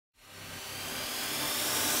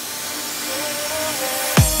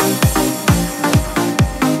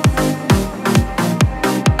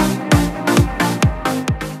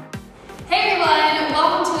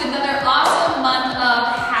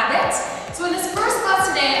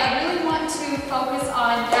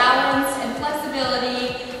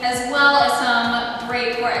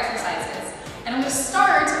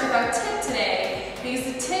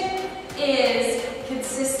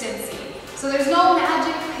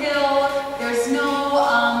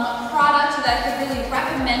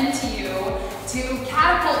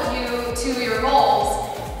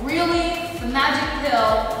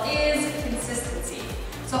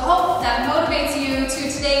So hope that motivates you to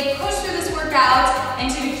today push through this workout and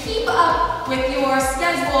to keep up with your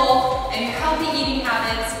schedule and your healthy eating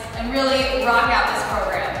habits and really rock out this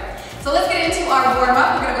program. So let's get into our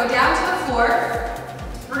warm-up. We're gonna go down to the floor.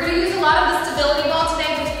 We're gonna use a lot of the stability ball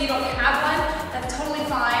today, but if you don't have one, that's totally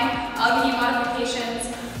fine. I'll give you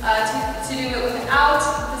modifications to do it without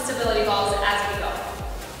the stability balls as we go.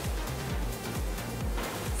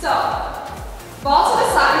 So, ball to the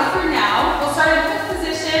side for now. We'll start in quick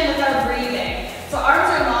position with our breathing. So arms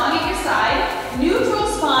are long at your side, neutral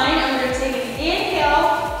spine, and we're gonna take an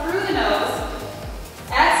inhale through the nose.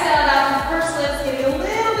 Exhale it out from pursed lips, give you a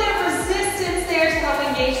little bit of resistance there to help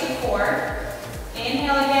engage the core.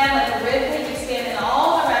 Inhale again, let the rib cage expand in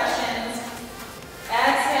all directions.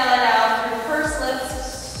 Exhale it out through pursed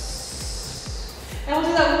lips. And we'll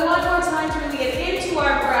do that one more time to really get into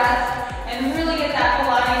our breath and really get that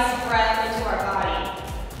Pilates breath into our body.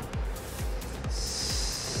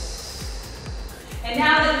 And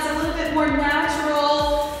now that it's a little bit more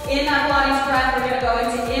natural in that Pilates breath, we're going to go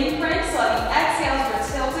into imprint. So on the exhales, we're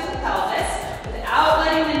tilting the pelvis without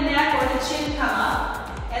letting the neck or the chin come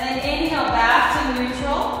up. And then inhale back to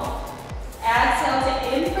neutral. Exhale to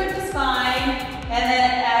imprint the spine. And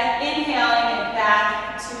then inhaling it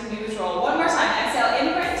back to neutral. One more time. Exhale,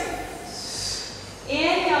 imprint.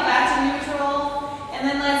 Inhale back to neutral. And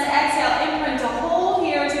then let's exhale, imprint to hold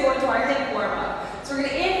here to go into our hip warm-up. So we're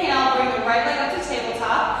going to inhale, bring the right leg up to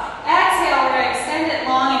tabletop. Exhale, we're going to extend it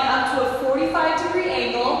long and up to a 45-degree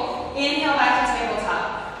angle. Inhale back to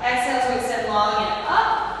tabletop. Exhale to extend long and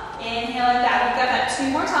up. Inhale it back. We've got that 2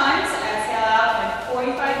 more times. Exhale out and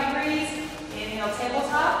 45 degrees. Inhale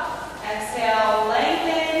tabletop. Exhale,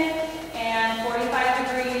 lengthen, and 45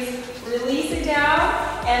 degrees. Release it down,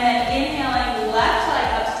 and then inhaling left leg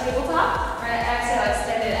up to tabletop. We're going to exhale,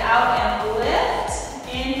 extend it out and lift.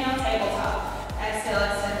 Inhale, tabletop. Exhale,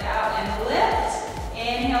 extend out and lift.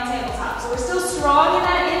 Inhale, tabletop. So we're still strong in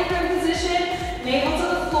that imprint position, navel to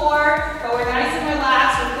the floor, but we're nice and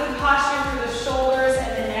relaxed with good posture through the shoulders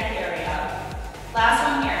and the neck area. Last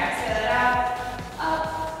one here. Exhale it out,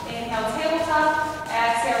 up. Inhale, tabletop.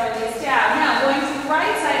 Exhale, release down. Now going to the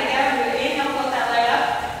right side again. We're going to inhale, float that leg up.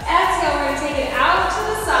 Exhale, we're going to take it out to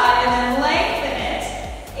the side and then lengthen it.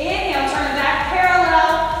 Inhale, turn it back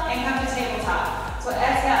parallel and come to tabletop. So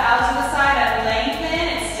exhale out to the side and lengthen.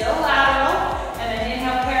 It's still lateral. And then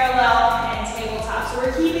inhale, parallel and tabletop. So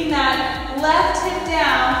we're keeping that left hip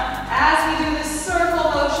down as we do this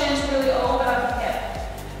circle motion to really open up the hip.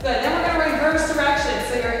 Good. Then we're going to reverse direction.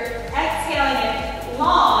 So you're exhaling it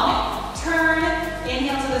long. Turn,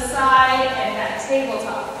 inhale to the side, and back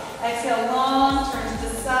tabletop. Exhale long, turn to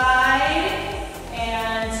the side,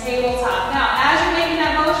 and tabletop. Now, as you're making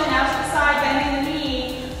that motion out to the side, bending the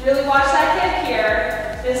knee, really watch that hip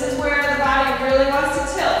here. This is where the body really wants to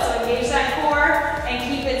tilt. So engage that core and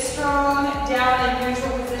keep it strong down in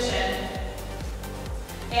neutral position.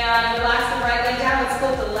 And relax the right leg down. Let's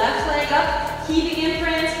flip the left leg up, keeping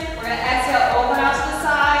imprint. We're going to exhale, open out to the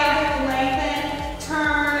side, lengthen,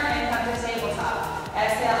 turn, and come to tabletop.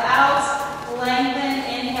 Exhale out, lengthen,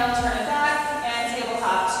 inhale, turn it back, and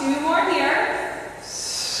tabletop. 2 more here.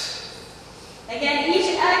 Again,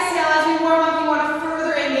 each exhale as we warm up, you want to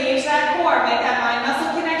further engage that core. Make that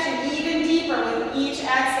mind-muscle connection even deeper with each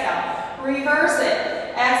exhale. Reverse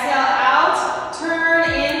it. Exhale out, turn,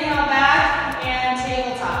 inhale back, and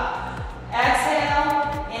tabletop.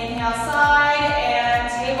 Exhale, inhale side, and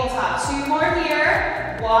tabletop. 2 more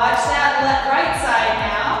here. Watch that right side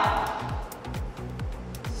now.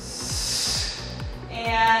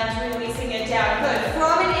 And releasing it down. Good.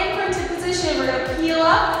 From an imprinted position, we're going to peel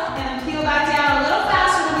up and then peel back down a little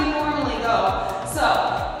faster than we normally go.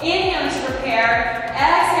 So, inhale to prepare.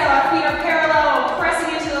 Exhale, our feet are parallel. We're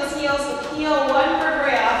pressing into those heels. So peel 1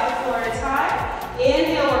 vertebrae off the floor at a time.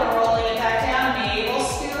 Inhale, we're rolling it back down. Navel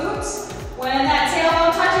scoots. When that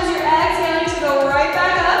tailbone touches, you're exhaling to go right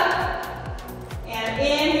back up. And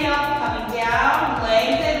inhale, coming down.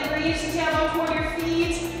 Lengthen, reach the tailbone toward your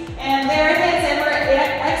feet. And there it is. And we're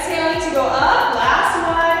exhaling to go up. Last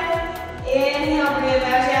one. Inhale, bring it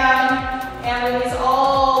back down. And release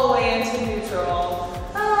all the way into neutral.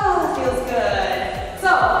 Oh, that feels good. So,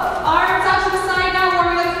 arms out to the side now,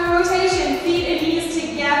 warming up through rotation. Feet and knees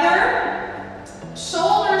together.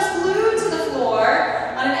 Shoulders glued to the floor.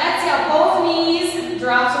 On an exhale, both knees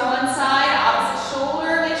drop to one side. Opposite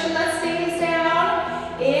shoulder, make sure that stays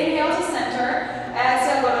down. Inhale to center.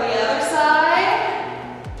 Exhale, go to the other side.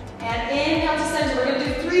 And inhale to center. We're going to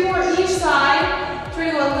do 3 more each side. Try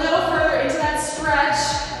to go a little further into that stretch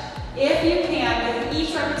if you can with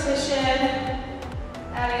each repetition.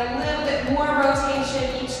 Adding a little bit more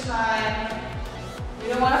rotation each time.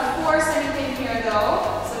 don't want to force anything here though,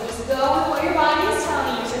 so just go with what your body is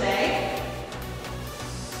telling you today.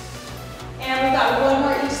 And we've got one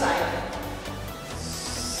more each side.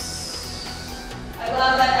 I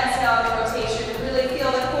love that exhale on the rotation. You really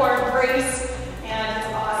feel the core brace, and it's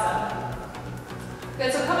awesome.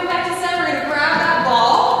 Good, so coming back to center, we're going to grab that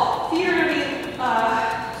ball. Feet are going to be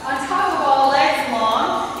on top of the ball, legs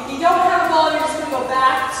long. If you don't have a ball, you're just going to go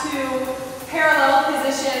back to parallel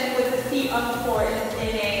position with the feet on the floor in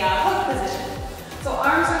a hook position. So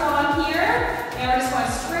arms are long here, and we're just going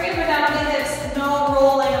straight up and down the hips, no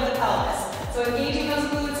rolling of the pelvis. So engaging those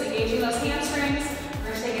glutes, engaging those hamstrings.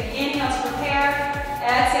 We're going to take an inhale to prepare.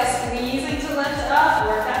 Exhale, squeezing to lift up,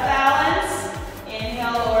 work that balance.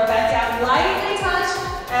 Inhale, lower back down, lightly touch.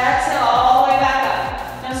 Exhale, all the way back up.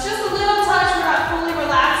 Now it's just a little touch, we're not fully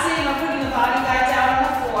relaxing or putting the body back down on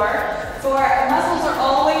the floor. So our muscles are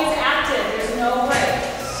always active, there's no break.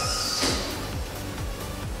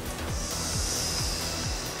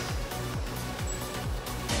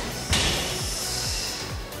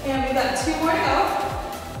 And we've got 2 more to go.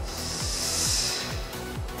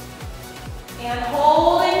 And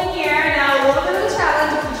holding here. Now a little bit of a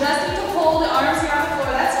challenge. If you just need to hold the arms here on the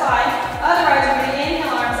floor, that's fine. Otherwise, we're going to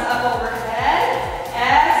inhale, arms up overhead.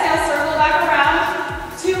 Exhale, circle back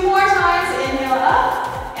around. 2 more times. Inhale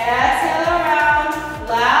up. Exhale around.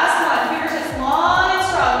 Last one. Fingertips long and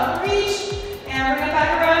strong. Reach. And bring it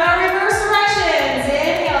back around. Now reverse directions.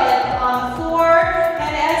 Inhale it on the floor.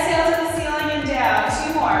 And exhale to the ceiling and down.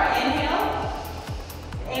 2 more. Inhale.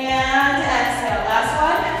 And exhale. Last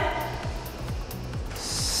one.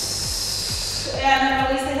 And then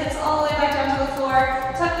release the hips all the way back down to the floor.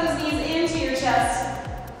 Tuck those knees into your chest.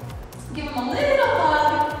 Give them a little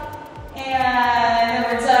hug. And then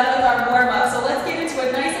we're done with our warm-up. So let's get into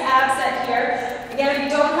a nice ab set here. Again, if you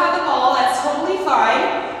don't have the ball, that's totally fine.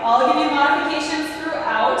 I'll give you modifications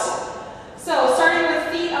throughout. So starting with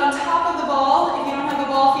feet on top of the ball. If you don't have a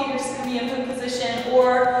ball, feet are just going to be in hook position,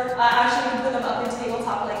 or actually you can put them up in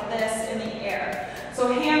tabletop like this in the air. So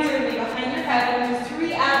hands are going to be behind your head. We're going to do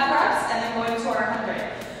 3 ab preps and then going to our 100.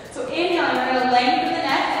 So inhaling, we're going to lengthen the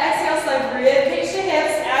neck. Exhale, slide rib cage to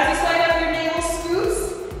hips. As you slide up, your navel scoops.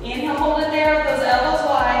 Inhale, hold it there with those elbows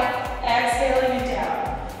wide. Exhaling it down.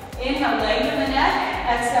 Inhale, lengthen the neck.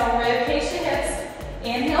 Exhale, rib cage to hips.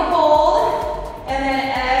 Inhale, hold. And then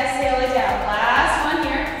exhale it down. Last one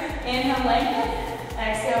here. Inhale, lengthen.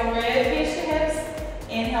 Exhale, rib cage to hips.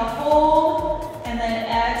 Inhale, hold. And then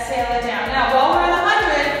exhale it down. Now, while we're in the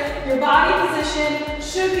 100, your body position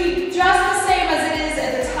should be just the same as it is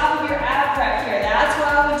at the top of your ab prep here. That's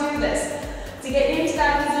why we do this, to get into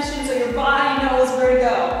that position so your body knows where to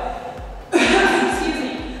go. Excuse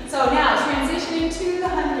me. So now, transitioning to the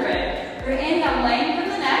 100. We're going to inhale, lengthen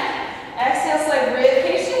the neck. Exhale, slide rib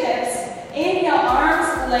cage to hips. Inhale,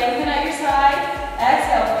 arms lengthen at your side.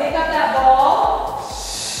 Exhale, pick up that ball.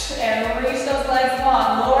 And reach those legs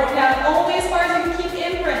long. Lower it down only as far as you can keep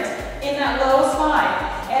imprint in that low spine.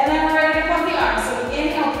 And then we're ready to pump the arms. So we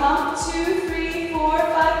inhale, pump, 2, 3, 4,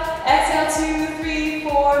 5. Exhale, 2, 3,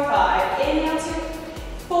 4, 5. Inhale, 2,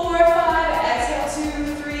 4, 5. Exhale,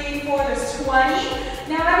 2, 3, 4. There's 20.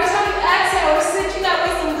 Now every time you exhale, we're cinching that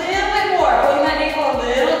waist a little bit more. Pulling that navel a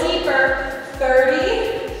little deeper.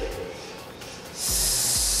 30.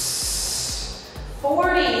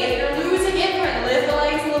 40. If you're losing imprint, lift the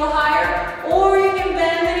legs a little higher, or you can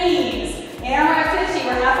bend the knees. And we're at 50.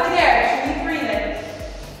 We're halfway there. Keep breathing.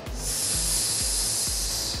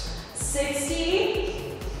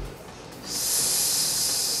 60.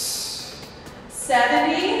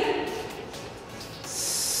 70.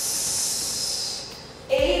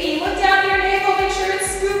 80. Look down to your navel. Make sure it's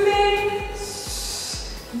scooping.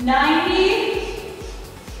 90.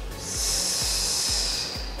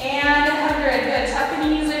 And 100. Good. Tuck the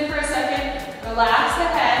knees in for a second. Relax the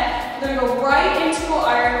head. We're going to go right into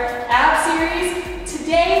our ab series.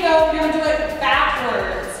 Today, though, we're going to do it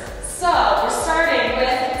backwards. So we're starting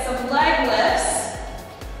with some leg lifts.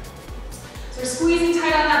 So we're squeezing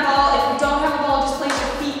tight on that ball. If you don't have a ball, just place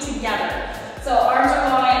your feet together. So arms are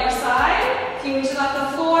long at your side. Feet reaches off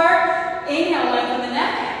the floor. Inhale, lengthen the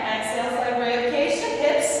neck. Exhale, slide rib cage to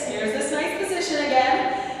hips. Here's this nice position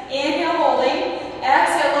again. Inhale, holding.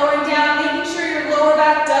 Exhale, lowering down, making sure your lower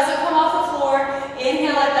back doesn't come off the floor.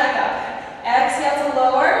 Inhale, let that go. Exhale to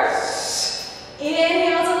lower.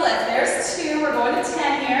 Inhale to lift. There's 2. We're going to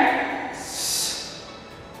 10 here.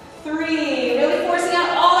 3. Really forcing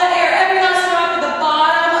out all that air. Every last drop at the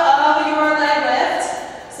bottom of your leg lift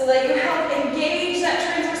so that you help engage that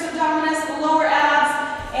transverse abdominis, the lower abs,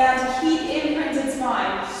 and keep imprinted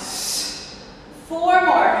spine. 4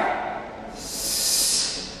 more.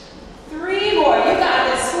 3 more. You got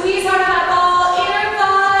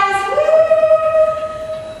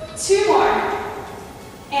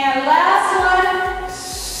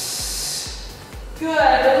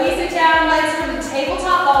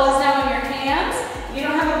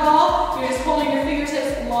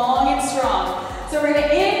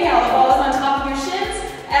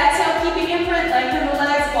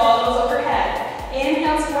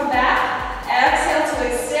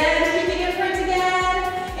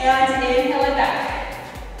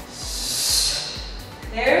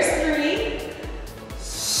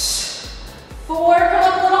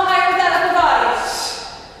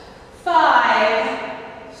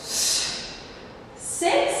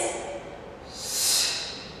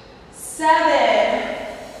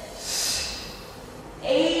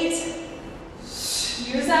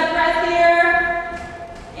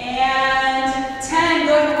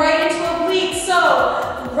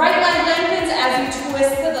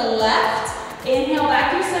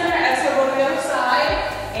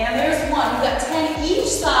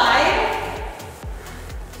side.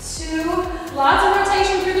 2. Lots of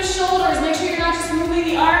rotation through the shoulders. Make sure you're not just moving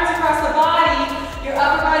the arms across the body. Your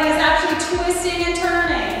upper body is actually twisting and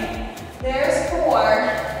turning. There's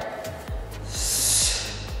 4.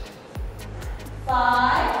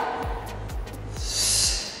 5.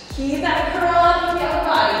 Keep that curl up with the upper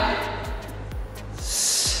body.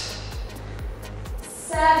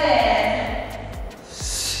 7.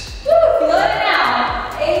 Woo, feel it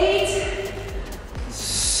now. 8.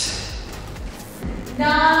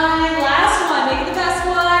 9. Last one. Make it the best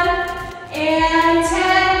one. And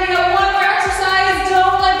 10. We got one more exercise.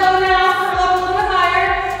 Don't let go now. Curl up a little bit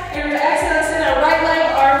higher. And we're going to exhale, extend that right leg.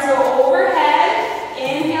 Arms go overhead.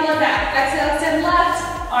 Inhale it back. Exhale, extend left.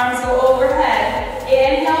 Arms go overhead.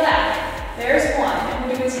 Inhale back. There's 1. And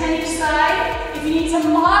we're going to do 10 each side. If you need to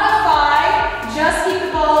modify, just keep the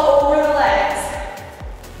ball over the legs.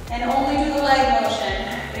 And only do the leg motion.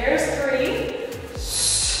 There's 3.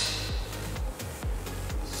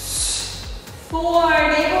 4.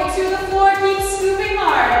 Navel to the floor. Keep scooping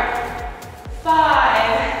hard.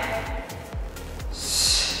 5.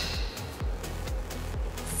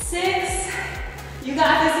 6. You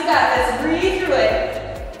got this, you got this. Breathe through it.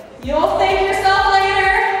 You'll thank yourself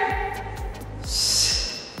later.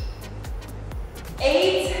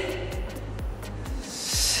 8.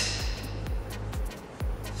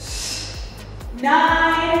 9.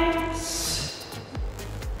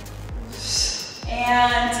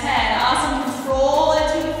 And 10. Awesome. Control it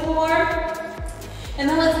to the floor. And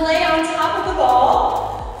then let's lay on top of the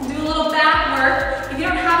ball and do a little back work. If you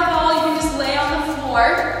don't have a ball, you can just lay on the floor.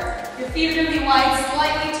 Your feet are going to be wide,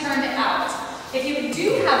 slightly turned out. If you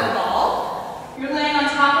do have a ball, you're laying on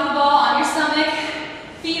top of the ball on your stomach,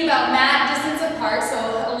 feet about mat distance apart, so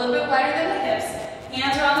a little bit wider than the hips.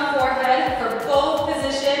 Hands are on the forehead for both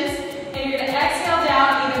positions. And you're going to exhale down,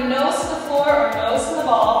 either nose to the floor or nose to the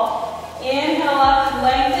ball. Inhale up,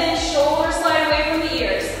 lengthen, shoulders slide away from the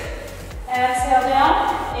ears. Exhale down,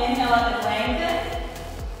 inhale up and lengthen.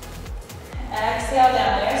 Exhale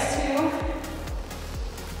down, there's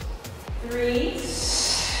 2. 3.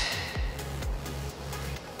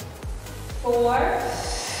 4.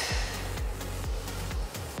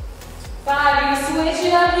 5. You switch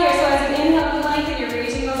it up here. So as you inhale and lengthen, you're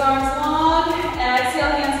reaching those arms long.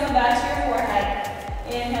 Exhale, hands come back to your forehead.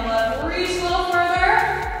 Inhale up, reach a little further.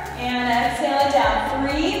 And exhale it down.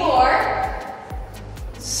 3 more.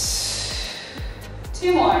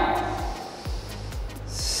 2 more.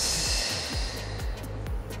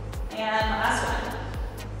 And last one.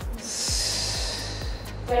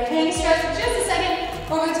 Good. Hang stretch for just a second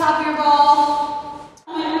over the top of your ball.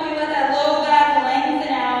 Really let that low back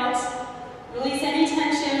lengthen out. Release any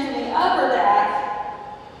tension from the upper back.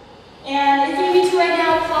 And if you need to right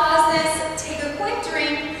now, pause this, take a quick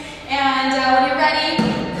drink, and when you're ready,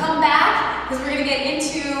 come back, because we're going to get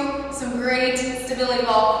into some great stability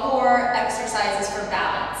ball core exercises for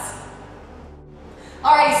balance.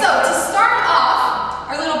 Alright, so to start off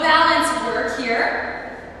our little balance work here,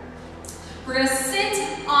 we're going to sit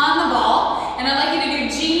on the ball, and I'd like you to do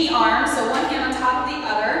genie arms, so one hand on top of the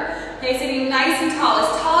other. Okay, sitting nice and tall as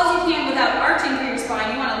you can without arching through your spine.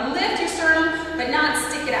 You want to lift your sternum, but not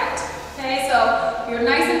stick it out. Okay, so you're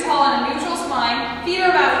nice and tall on a neutral spine. Feet are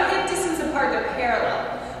about hip distance apart, they're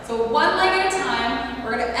parallel. So one leg at a time,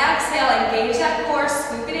 we're going to exhale, engage that core,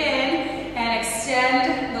 scoop it in, and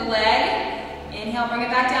extend the leg. Inhale, bring it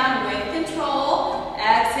back down with control.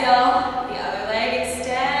 Exhale, the other leg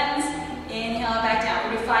extends. Inhale it back down.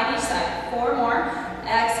 We're going to do 5 each side. 4 more.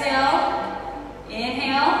 Exhale,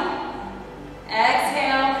 inhale,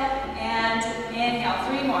 exhale, and inhale.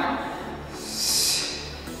 3 more.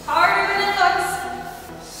 Harder than it looks.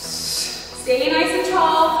 Stay nice and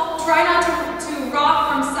tall. Try not to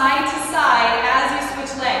rock from side to side as you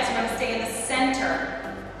switch legs. You're going to stay in the center.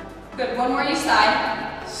 Good. 1 more each side.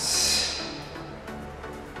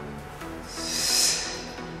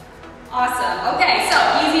 Awesome. Okay, so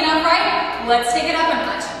easy enough, right? Let's take it up a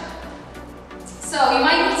notch. So you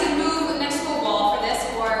might need to move next to a wall for this,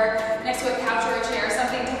 or next to a couch or a chair,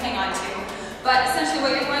 something to hang on to. But essentially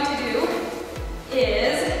what you're going to do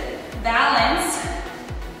is balance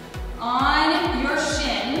on your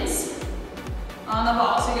shins on the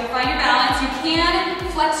ball. So you're going to find your balance. You can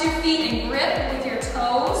flex your feet and grip with your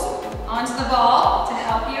toes onto the ball to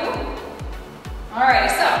help you.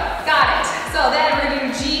 Alright, so got it. So then we're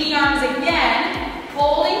going to do genie arms again,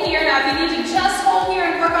 holding here. Now if you need to just hold here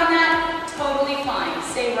and work on that, totally fine.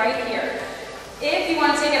 Stay right here. If you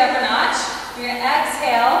want to take it up a notch, you're going to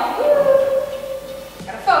exhale,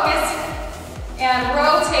 gotta focus, and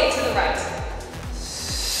rotate to the right.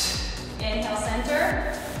 Inhale,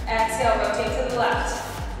 center. Exhale, rotate to the left.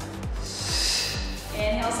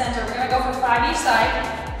 center. We're gonna go for 5 each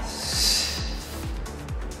side.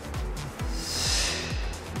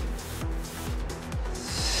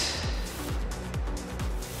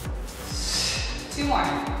 2 more.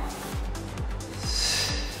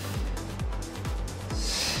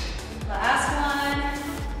 Last one.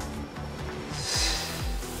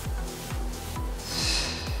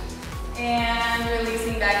 And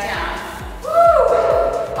releasing back down. Woo!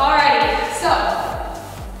 Alrighty, so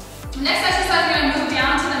next exercise, we're gonna move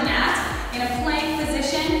down to the mat in a plank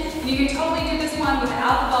position. And you can totally do this one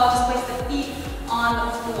without the ball, just place the feet on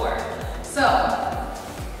the floor. So,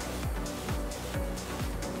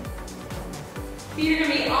 feet are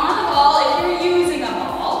gonna be on the ball if you're using a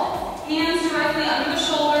ball. Hands directly under the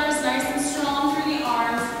shoulders, nice and strong through the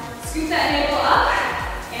arms. Scoop that navel up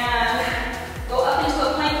and go up into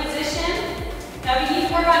a plank position. Now if you need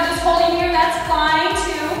to work on just holding here, that's fine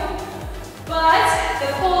too. But the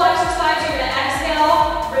full exercise, you're gonna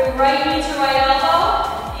exhale, bring right knee to right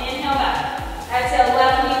elbow, inhale back. Exhale,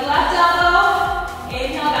 left knee, left elbow,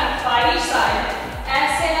 inhale back, 5 each side.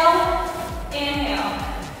 Exhale, inhale.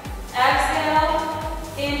 Exhale,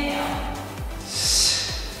 inhale.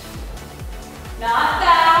 Not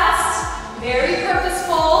fast, very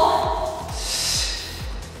purposeful.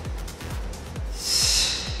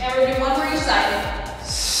 And we're doing 1 more each side.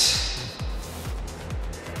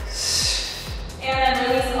 And then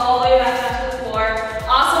release all the way back down to the floor.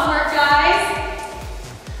 Awesome work, guys.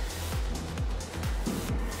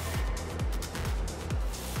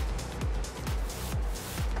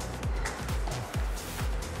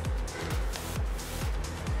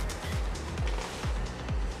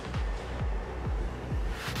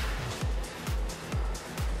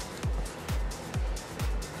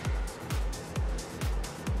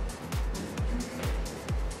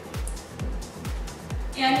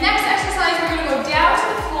 And next exercise, we're going to go down to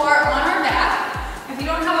the floor on our back. If you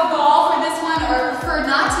don't have a ball for this one or prefer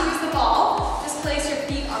not to use the ball, just place your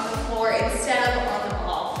feet on the floor instead of on the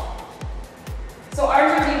ball. So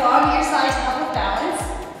arms are going to be long at your side to help with balance.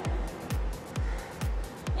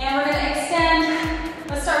 And we're going to extend,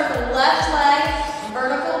 let's start with the left leg,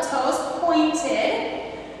 vertical toes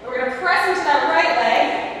pointed. We're going to press into that right leg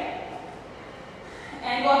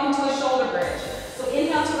and go up into a shoulder bridge. So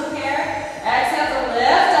inhale to prepare. Exhale to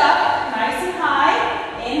lift up, nice and high.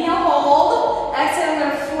 Inhale, hold. Exhale, we're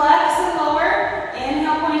going to flex and lower.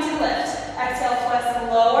 Inhale, point and lift. Exhale, flex and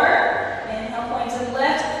lower. Inhale, point and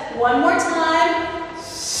lift. 1 more time.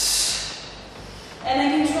 And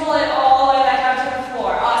then control it all the way back out to the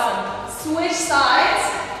floor. Awesome. Switch sides.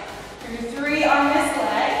 We're going to do 3 on this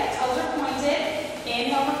leg. Toes are pointed.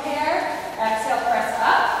 Inhale, prepare. Exhale, press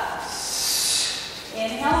up.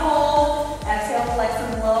 Inhale, hold. Exhale, flex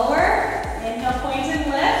and lower. Inhale, point and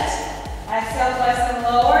lift. Exhale, flex and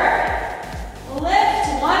lower. Lift,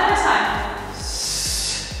 1 more time.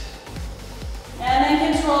 And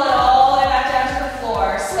then control it all the way back down to the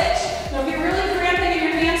floor. Switch. Now if you're really cramping in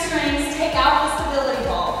your hamstrings, take out the stability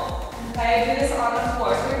ball. Okay, do this on the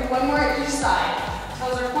floor. So we're going to do 1 more each side.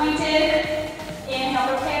 Toes are pointed.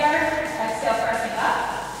 Inhale, prepare. Exhale, pressing up.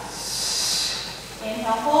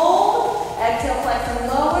 Inhale, hold. Exhale, flex and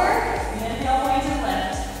lower. Inhale, point and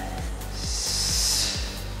lift.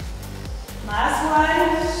 Last one.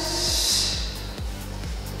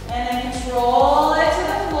 And then control it to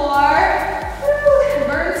the floor. Woo,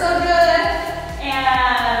 burns so good.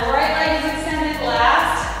 And right leg is extended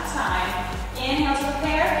last time. Inhale to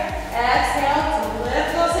prepare. Exhale to lift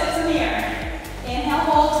those hips in the air. Inhale,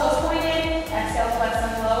 hold, toes pointed. Exhale, flex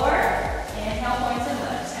and lower. Inhale, point and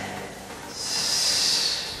lift.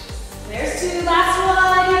 There's 2, last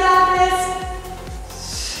one, you got this.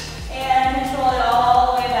 And control it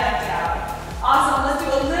all the way back down. Awesome, let's do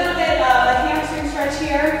a little bit of a hamstring stretch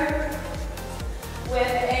here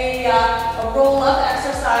with a roll-up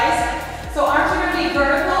exercise. So arms are going to be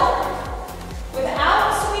vertical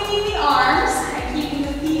without swinging the arms and keeping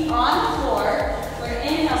the feet on the floor. We're going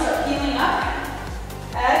to inhale, start peeling up.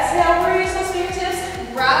 Exhale, reach those fingertips.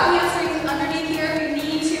 Grab the hamstrings underneath here if you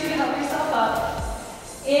need to help yourself up.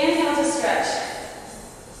 Inhale to stretch.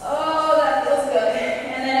 Oh, that feels good.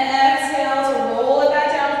 And then exhale to roll it back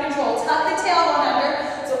down with control. Tuck the tailbone under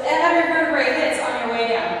so every vertebrae hits on your way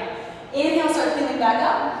down. Inhale, start peeling back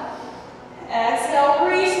up. Exhale,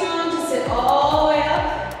 reach long to sit all the way up.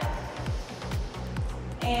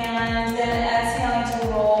 And then exhaling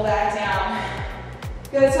to roll back down.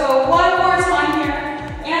 Good, so 1 more time here.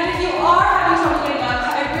 And if you are having trouble getting up,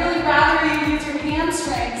 I'd really rather you use your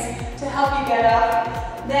hamstrings to help you get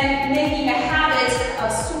up than making a habit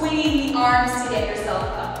of swinging the arms to get yourself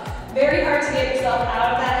up. Very hard to get yourself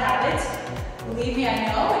out of that habit. Believe me, I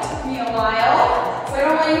know, it took me a while. So I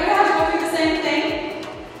don't want you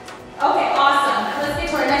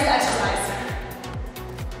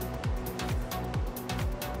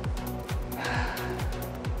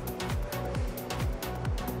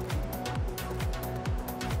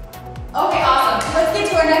let's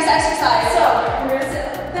get to our next exercise. So we're gonna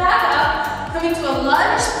sit back up, come into a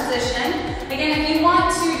lunge position. Again, if you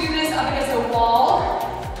want to do this up against a wall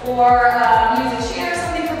or use a chair or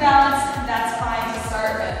something for balance, that's fine to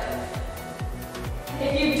start with.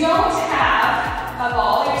 If you don't have a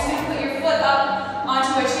ball, you're just gonna put your foot up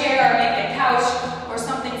onto a chair or make a couch or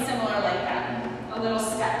something similar like that. A little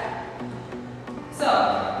step. So,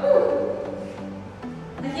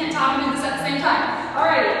 I can't talk and do this at the same time.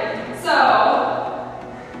 Alrighty, so,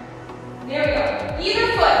 there we go. Either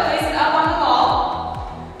foot, place it up on the ball.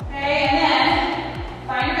 Okay, and then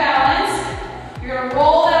find your balance. You're gonna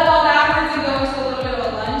roll that ball backwards and go into a little bit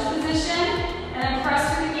of a lunge position, and then press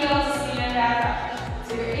through the heel to stand back up.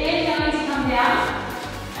 So you're inhaling to come down.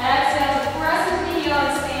 Exhale to press through the heel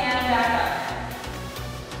and stand back up.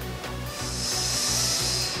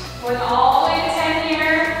 Going all the way to 10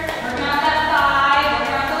 here. Working out that thigh,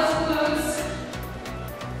 working out those glutes.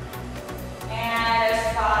 And there's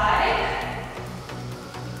 5,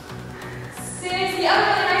 6. The other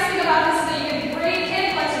really nice thing about this is that you get a great hip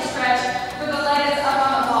flexor stretch for the leg that's up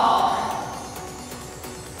on the ball.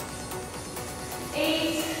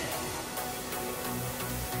 8,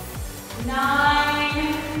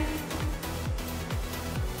 9,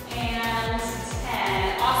 and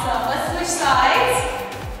 10. Awesome. Let's switch sides.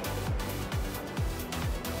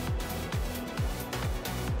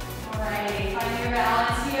 Alrighty, find your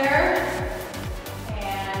balance here.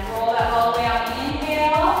 And roll that all the way out.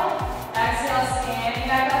 Inhale. Exhale, standing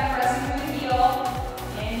back up, pressing through the heel.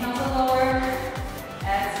 Inhale to lower.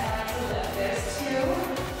 Exhale to lift. There's 2,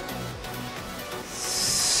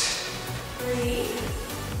 3,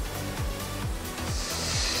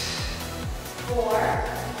 4,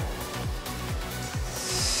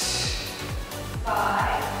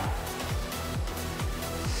 5,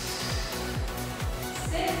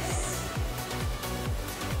 6,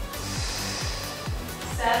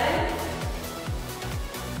 7,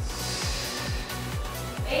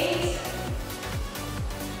 8,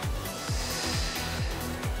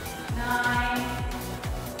 9,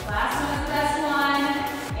 last one is the best one,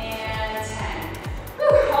 and 10.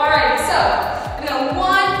 Whew. All right, so we got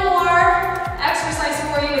one more exercise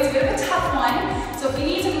for you. It's a bit of a tough one. So if you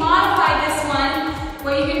need to modify this one,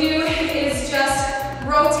 what you can do is just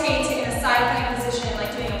rotate in a side plank position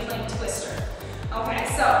like doing a plank twister. Okay,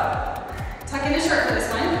 so tuck in the shirt for this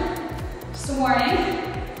one. Just a warning.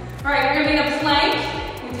 All right, you're gonna be in a plank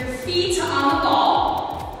with your feet on the ball.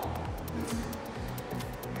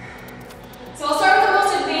 So I'll start with the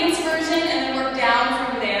most advanced version and then work down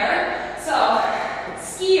from there. So,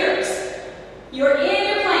 skiers, you're in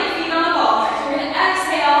your plank, feet on the ball. You're gonna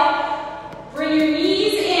exhale, bring your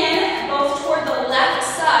knees in, both toward the left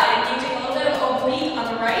side, engaging a little bit of oblique on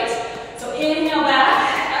the right. So inhale back,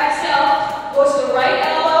 exhale, go to the right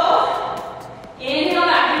elbow, inhale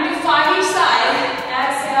back. You're gonna do 5 each side.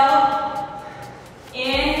 Exhale,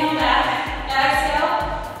 inhale back, exhale,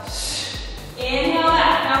 inhale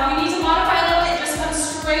back. Now if we need to modify a little bit, just come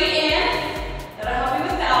straight in. That'll help you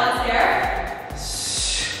with balance there.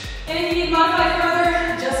 And if you need to modify further,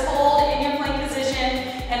 just hold in your plank position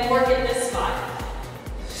and work at this spot.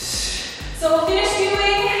 So we'll finish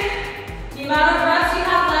doing the amount of breaths you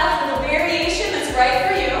have left with a variation that's right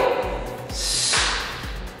for you.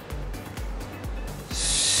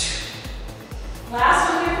 Last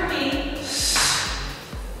one here for me.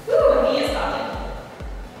 Whew, my knee is popping.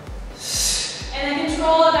 And then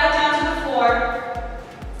control it back down to the floor.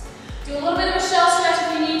 Do a little bit of a shell stretch if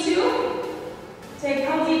you need to. Take a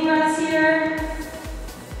couple deep breaths here.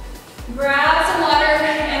 Grab some water,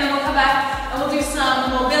 and then we'll come back and we'll do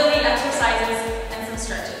some mobility exercises and some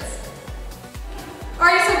stretches.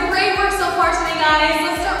 Alright, so great work so far today, guys.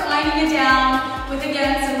 Let's start winding it down with,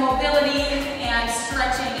 again, some mobility and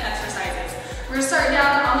stretching exercises. We're going to start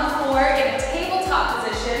down on the floor in a tabletop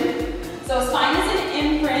position. So spine is an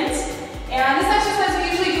imprint. And this exercise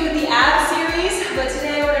we usually do with the ab series, but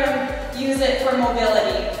today we're going to use it for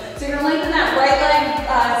mobility. So you're going to lengthen that right leg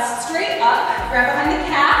straight up, grab behind the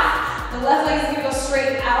calf. The left leg is going to go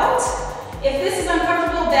straight out. If this is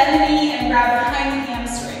uncomfortable, bend the knee and grab behind the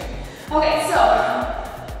hamstring. Okay, so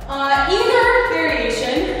either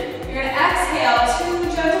variation, you're going to exhale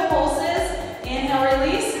 2 gentle pulses, inhale,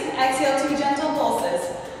 release, exhale 2 gentle pulses.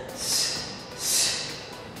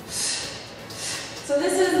 So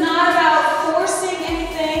this is not about forcing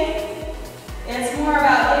anything. It's more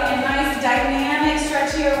about getting a nice dynamic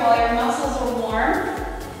stretch here while your muscles are warm.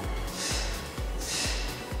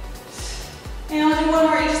 And I'll do one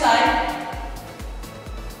more each side.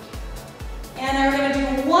 And then we're going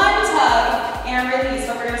to do 1 tug and release.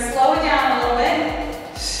 So we're going to slow it down a little bit.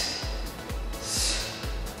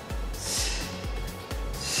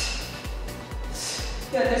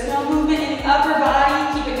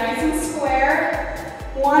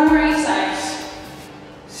 One more each side.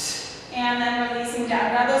 And then releasing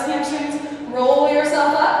down. Grab those hamstrings, roll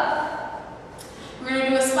yourself up. We're going to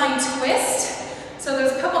do a spine twist. So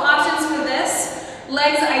there's a couple options for this.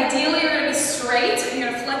 Legs ideally are going to be straight. You're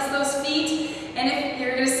going to flex those feet. And if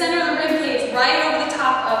you're going to center the rib cage right over the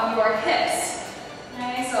top of your hips.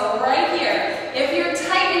 Okay, so right here. If you're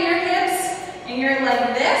tight in your hips and you're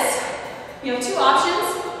like this, you have two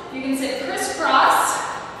options. You can sit crisscross,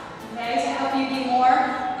 okay, to help you be more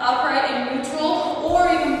upright and neutral,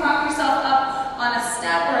 or you can prop yourself up on a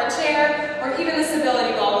step or a chair, or even the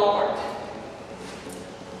stability ball will work.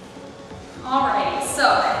 Alrighty,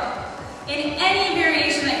 so in any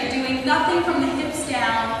variation that you're doing, nothing from the hips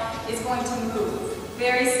down is going to move.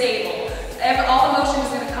 Very stable. All the motion is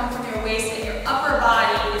going to come from your waist, and your upper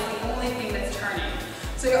body is the only thing that's turning.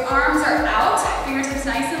 So your arms are out, fingertips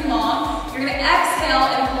nice and long. You're going to exhale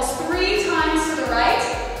and pulse 3 times to the right.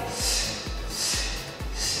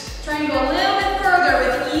 Trying to go a little bit further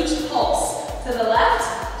with each pulse. To the left.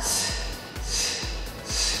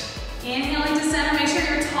 Inhaling to center. Make sure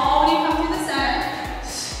you're tall when you come through the center.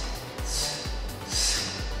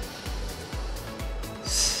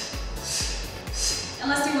 And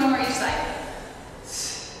let's do one more each side.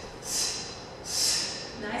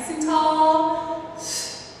 Nice and tall.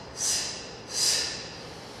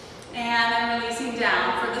 And then releasing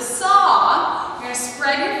down. For the saw, you're going to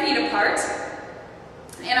spread your feet apart.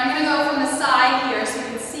 And I'm going to go from the side here so you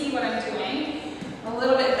can see what I'm doing a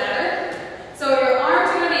little bit better. So your arms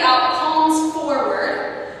are going to be out, palms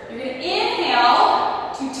forward. You're going to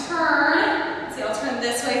inhale to turn. See, I'll turn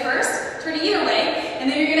this way first. Turn either way. And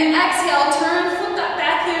then you're going to exhale, turn, flip that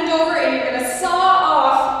back hand over, and you're going to saw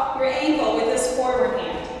off your ankle with this forward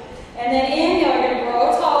hand. And then inhale, you're going to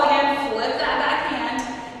grow tall again, flip that back hand.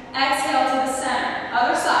 Exhale to the center.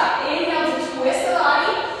 Other side. Inhale to twist the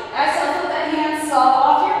body. Exhale, flip that hand, saw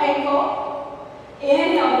off your ankle.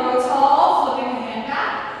 Inhale, grow tall, flipping the hand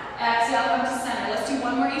back. Exhale, come to center. Let's do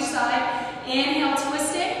one more each side. Inhale,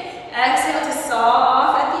 twisting. Exhale to saw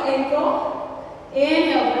off at the ankle.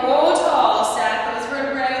 Inhale, grow tall. Stack those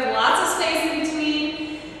vertebrae with lots of space in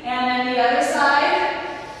between. And then the other side.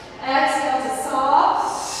 Exhale to saw.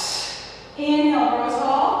 Inhale, grow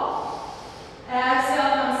tall. Exhale,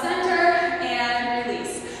 come center, and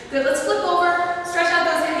release. Good, let's flip over. Stretch out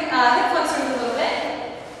those hip flexors a little bit.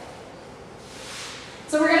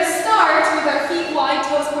 So we're going to start with our feet wide,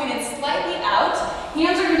 toes pointed slightly out.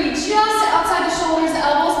 Hands are going to be just outside the shoulders,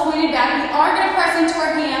 elbows pointed back. We are going to press into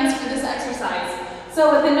our hands for this exercise.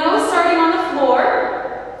 So with the nose starting on the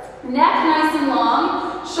floor, neck nice and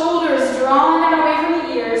long, shoulders drawn down away from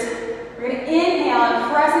the ears. We're going to inhale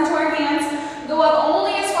and press into our hands. Go up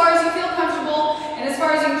only as far as you feel comfortable and as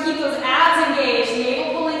far as you can keep those abs engaged,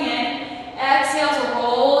 navel pulling in. Exhale to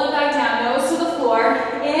roll it back down, nose to the floor.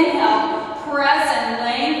 Inhale, press and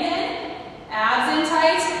lengthen, abs in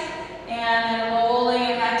tight, and then rolling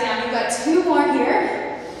it back down. You've got 2 more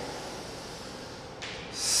here.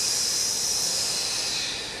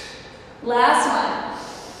 Last one.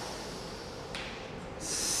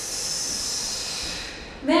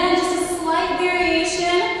 Then just a slight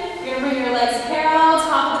variation. You're going to bring your legs parallel,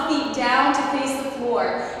 top of the feet down to face the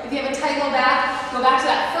floor. If you have a tight low back, go back to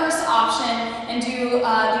that first option and do the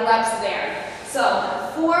reps there.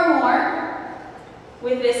 So 4 more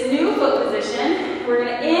with this new foot position. We're going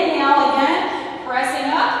to inhale again,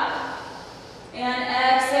 pressing up, and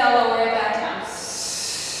exhale, lower it back down.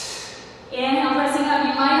 Inhale, pressing up.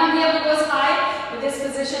 You might not be able to go as high with this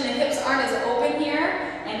position. The hips aren't as open here,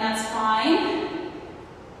 and that's fine.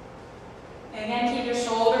 Again, keep your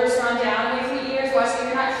shoulders drawn down away from the ears. Watch that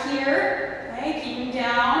you're not here. Okay, keep them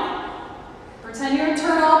down. Pretend you're a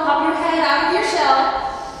turtle. Pop your head out of your shell.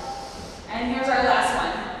 And here's our last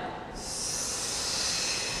one.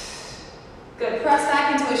 Good. Press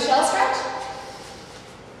back into a shell stretch.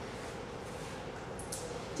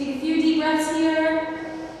 Take a few deep breaths here.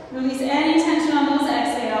 Release any tension on those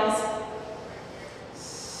exhales.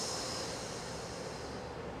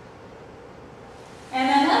 And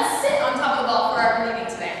then let's sit on top of the ball for our breathing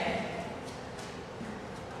today.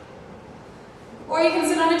 Or you can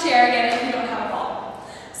sit on a chair again if you don't have a ball.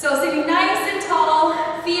 So sitting nice and tall,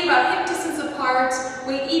 feet about hip distance apart,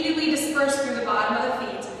 weight evenly dispersed through the bottom of the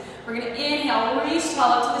feet. We're going to inhale, reach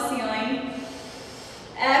tall up to the ceiling.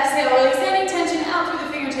 Exhale, release any tension out through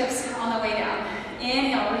the fingertips on the way down.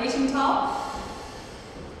 Inhale, reaching tall.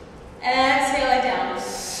 Exhale it down.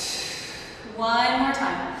 One more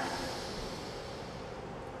time.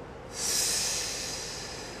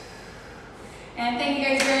 And thank you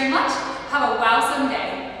guys very much. Have a